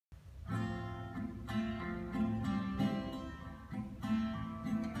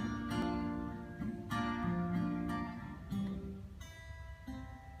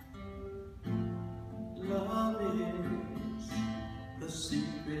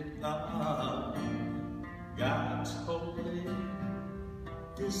secret of God's holy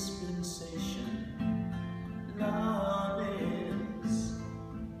dispensation. Love is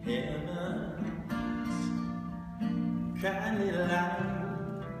heaven's kindly light.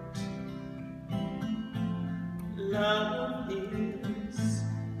 Love is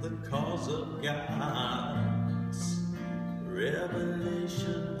the cause of God's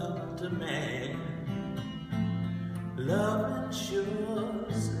revelation unto man. Love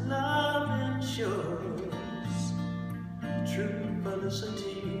ensures true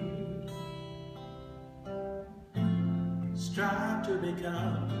felicity. Strive to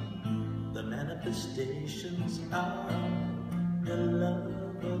become the manifestations of the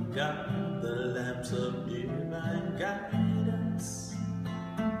love of God, the lamps of divine guidance,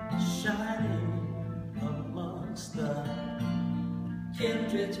 shining amongst the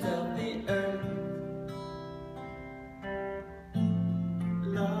kindreds of the earth.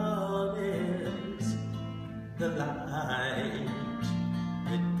 Love is the light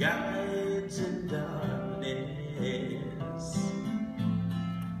that guides in darkness.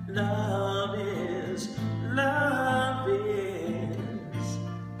 Love is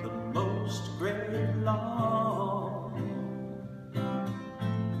the most great law.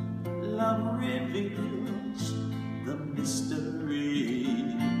 Love reveals the mysteries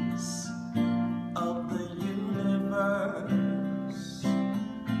of the universe.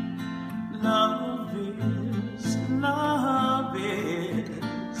 Love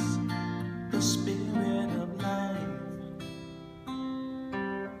is the spirit of life.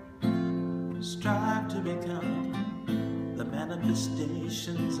 Strive to become the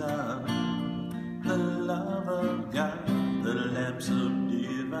manifestations of the love of God, the lamps of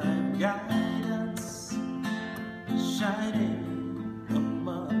divine guidance, shining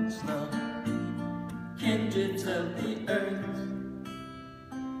amongst the kindreds of the earth.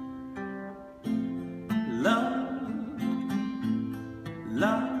 Love,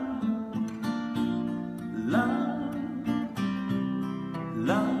 love, love,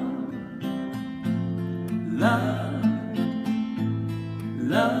 love, love,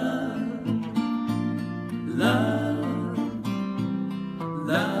 love, love,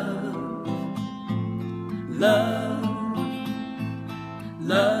 love, love,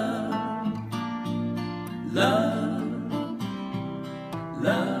 love, love,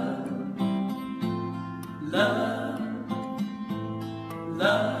 love,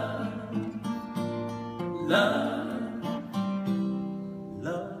 love, love,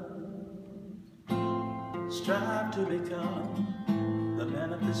 love. Strive to become the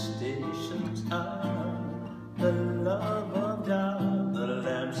manifestations of the love of God, the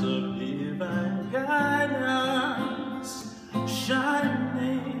lamps of divine guidance,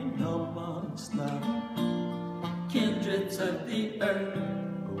 shining amongst the kindreds of the earth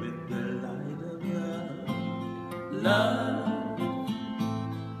with the light of love. Love,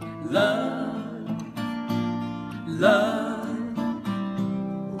 love, love,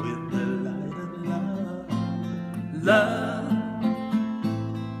 with the light of love. Love.